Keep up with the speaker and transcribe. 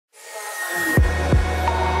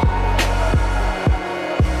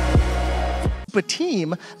super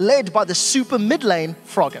team led by the super mid lane,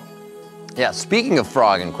 Froggen. Yeah, speaking of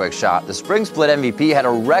Froggen, quick shot, the Spring Split MVP had a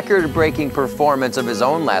record-breaking performance of his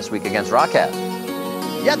own last week against Rocket.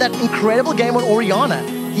 Yeah, that incredible game on Orianna.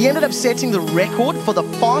 He ended up setting the record for the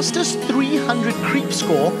fastest 300 creep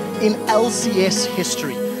score in LCS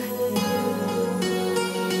history.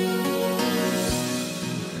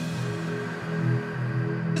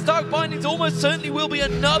 Dark Bindings almost certainly will be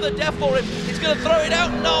another death for him. He's going to throw it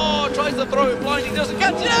out. No, tries to throw it blind. He doesn't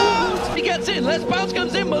catch it out. He gets in. Let's Bounce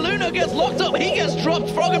comes in. Maluna gets locked up. He gets dropped.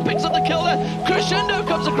 Froggen picks up the kill there. Crescendo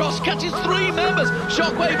comes across, catches 3 members.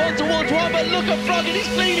 Shockwave on towards 1, but look at Froggen. He's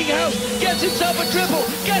cleaning house. Gets himself a triple.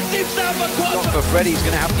 Gets himself a quadruple. For Freddy, he's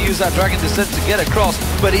going to have to use that Dragon Descent to get across,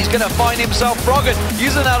 but he's going to find himself Froggen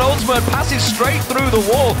using that ultimate, passes straight through the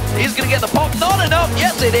wall. He's going to get the pop. Not enough.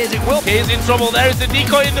 Yes, it is. It will. He's in trouble. There is the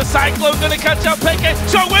decoy in the Cyclone. Going to catch up Peke.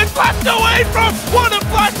 Shockwave flashed away from. What a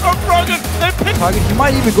flash from Froggen. Target. He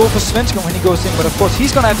might even go for Svenska when he goes in, but of course he's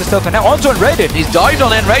going to have the stuff. And now onto Unrated. He's dived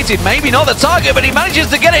on Enrated. Maybe not the target, but he manages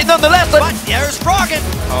to get it nonetheless. But there's Froggen.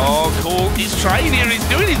 Oh, cool. He's trying here. He's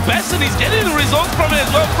doing his best and he's getting the results from it as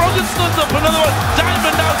well. Froggen stuns up another one.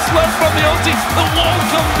 Diamond now slow from the ulti. The wall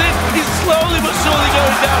comes in. He's slowly but surely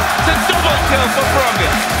going down. It's a double kill for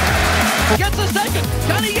Froggen. Gets a second.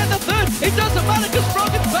 Can he get the third? It doesn't matter because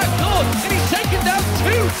Froggen's backdoored and he's taken down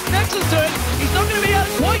 2 Nexus turns. He's not going to be able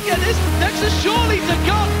to quite get this. Nexus surely to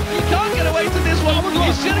God. You can't get away from this one.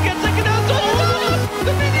 He's going to get taken down. Oh,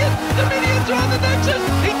 the minions are on the Nexus.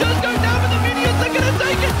 He does go down, but the minions are going to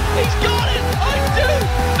take it. He's got it. I do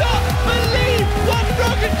not believe what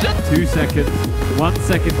Froggen just. 2 seconds, 1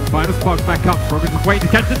 second, final spark back up. Froggen just waiting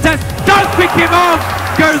to catch the test. Does pick him off.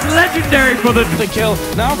 Goes legendary for the kill.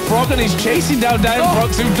 Now Froggen is chasing down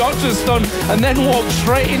Prox, who dodged a stun and then walked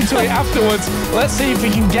straight into it afterwards. Let's see if he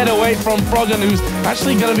can get away from Froggen, who's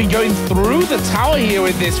actually going to be going through the tower here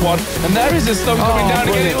with this one. And there is a stun coming down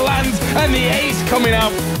again. It lands, and the ace coming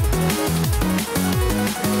out.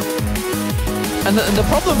 And the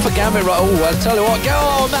problem for Gambit, right? Oh, I tell you what,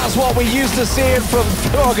 that's what we used to see from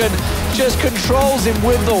Froggen. Just controls him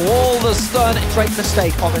with the wall, the stun. Great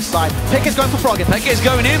mistake on this side. Peke's going for Froggen. Peke's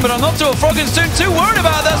going in, but I'm not sure Froggen's too worried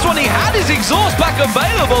about that one. He had his exhaust back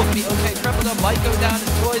available. Okay, triple up might go down.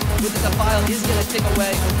 Destroys with the defile. Is going to tick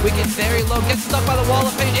away. Wicked very low. Gets stuck by the wall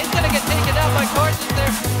of fate. It's going to get taken out by Carson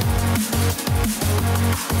there.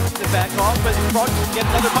 The back off, but Froggen can get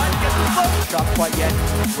another mine. Gets the slow. Not quite yet.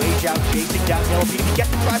 Wage out, chasing down Yellow Pete. If he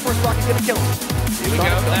gets the Triforce, Froggen's going to kill him. Here we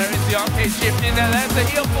go. There is the arcade shift in there. There's the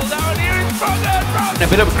heel pull down. Here is Froggen. A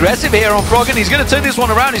bit of aggressive here on Froggen. He's going to turn this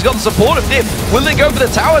one around. He's got the support of Nip. Will they go for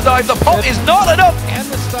the tower dive? The pop is not enough. And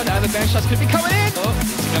the stun. Now the back shots could be coming in. Oh,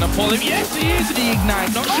 is he going to pull him? Yes, he is. The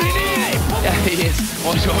ignite. Not sure he is. Yeah, he is.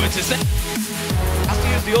 What do you want me to say? Has to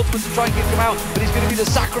use the ultimate to try and kick him out, but he's going to be the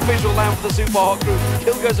sacrificial lamb for the Super Hot Crew.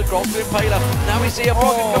 Kill goes across to Impaler. Now we see a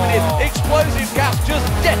Froggen coming in. Explosive gas just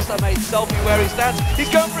decimates Selfie where he stands. He's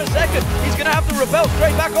going for a second. He's going to have to repel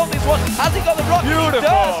straight back on this one. Has he got the rock? Beautiful. He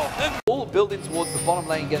does. All building towards the bottom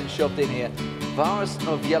lane, getting shoved in here. Varus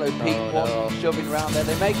of Yellow Pete shoving around there.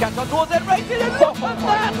 They may catch on towards Enrated, and look at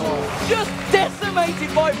that! Just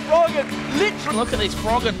decimated by Froggen. Literally. Look at this.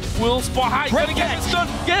 Froggen will spot high. He's going to get the stun.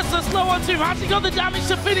 Gets the slow on 2. Has he got the damage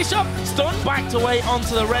to finish up? Stun backed away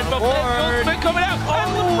onto the red buff. Ultimate coming out.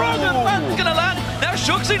 And the Froggen land's going to land. Now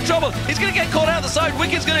Shook's in trouble. He's going to get caught out the side.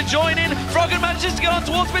 Wicked's going to join in. Froggen manages to get on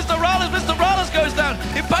towards Mr. Rallis. Mr. Rallis goes down.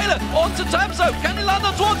 Impaler onto Tamso. Can he land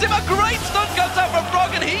on towards him? A great stun comes out from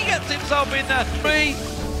Froggen. He gets himself in there.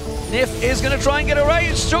 Nif is going to try and get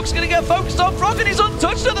away. Shook's going to get focused on Froggen. He's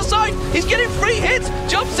untouched to the side. He's getting free hits.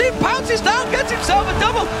 Jumps in, pounces down, gets himself a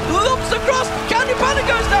double. Loops across. Candy Panda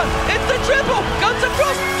goes down. It's the triple. Comes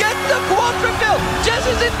across. Gets the quadruple.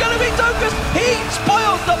 Jessus is going to be Tokus. He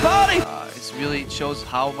spoils the party. It really shows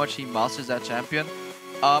how much he masters that champion.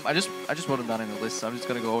 I just wrote him down in the list, so I'm just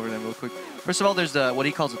going to go over them real quick. First of all, there's what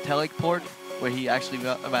he calls a teleport, where he actually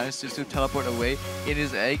manages to teleport away in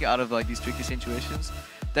his egg out of like these tricky situations.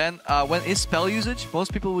 Then when his spell usage,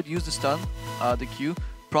 most people would use the stun, the Q,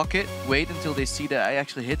 proc it, wait until they see that it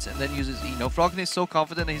actually hits, and then use his E. No, Froggen is so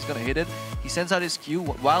confident that he's going to hit it. He sends out his Q.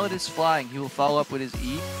 While it is flying, he will follow up with his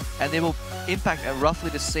E, and they will impact at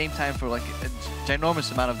roughly the same time for like a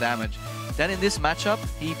ginormous amount of damage. Then in this matchup,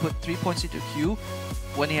 he put 3 points into Q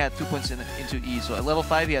when he had 2 points into E. So at level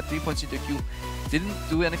 5, he had 3 points into Q. Didn't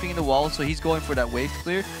do anything in the wall, so he's going for that wave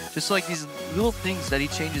clear. Just like these little things that he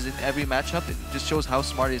changes in every matchup, it just shows how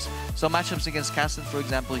smart he is. Some matchups against Castan, for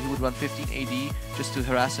example, he would run 15 AD just to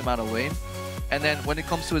harass him out of lane. And then when it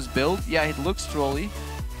comes to his build, yeah, it looks trolly,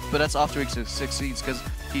 but that's after he succeeds, because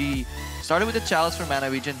he started with the Chalice for mana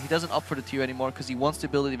regen. He doesn't opt for the tier anymore because he wants to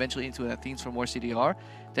build it eventually into an Athenes for more CDR.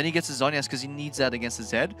 Then he gets the Zhonya's because he needs that against the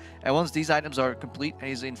Zed. And once these items are complete and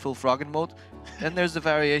he's in full Froggen mode, then there's the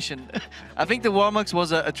variation. I think the Warmugs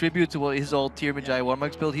was a tribute to his old tier Magi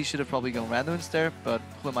Warmugs build. He should have probably gone random instead, but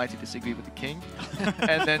who am I to disagree with the king?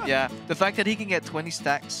 And then, yeah, the fact that he can get 20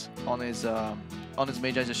 stacks on his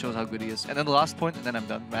Magi just shows how good he is. And then the last point, and then I'm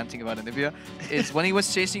done ranting about Anivia, is when he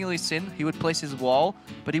was chasing Lee Sin, he would place his wall,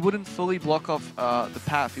 but he wouldn't fully block off the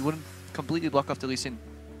path. He wouldn't completely block off the Lee Sin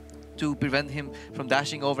to prevent him from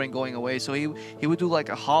dashing over and going away. So he would do like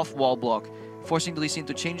a half wall block, forcing the Lee Sin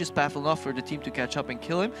to change his path enough for the team to catch up and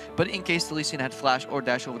kill him. But in case the Lee Sin had flash or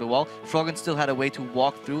dash over the wall, Froggen still had a way to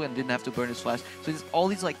walk through and didn't have to burn his flash. So there's all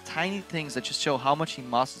these like tiny things that just show how much he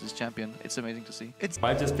masters his champion. It's amazing to see.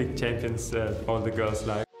 I just pick champions all the girls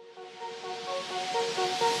like.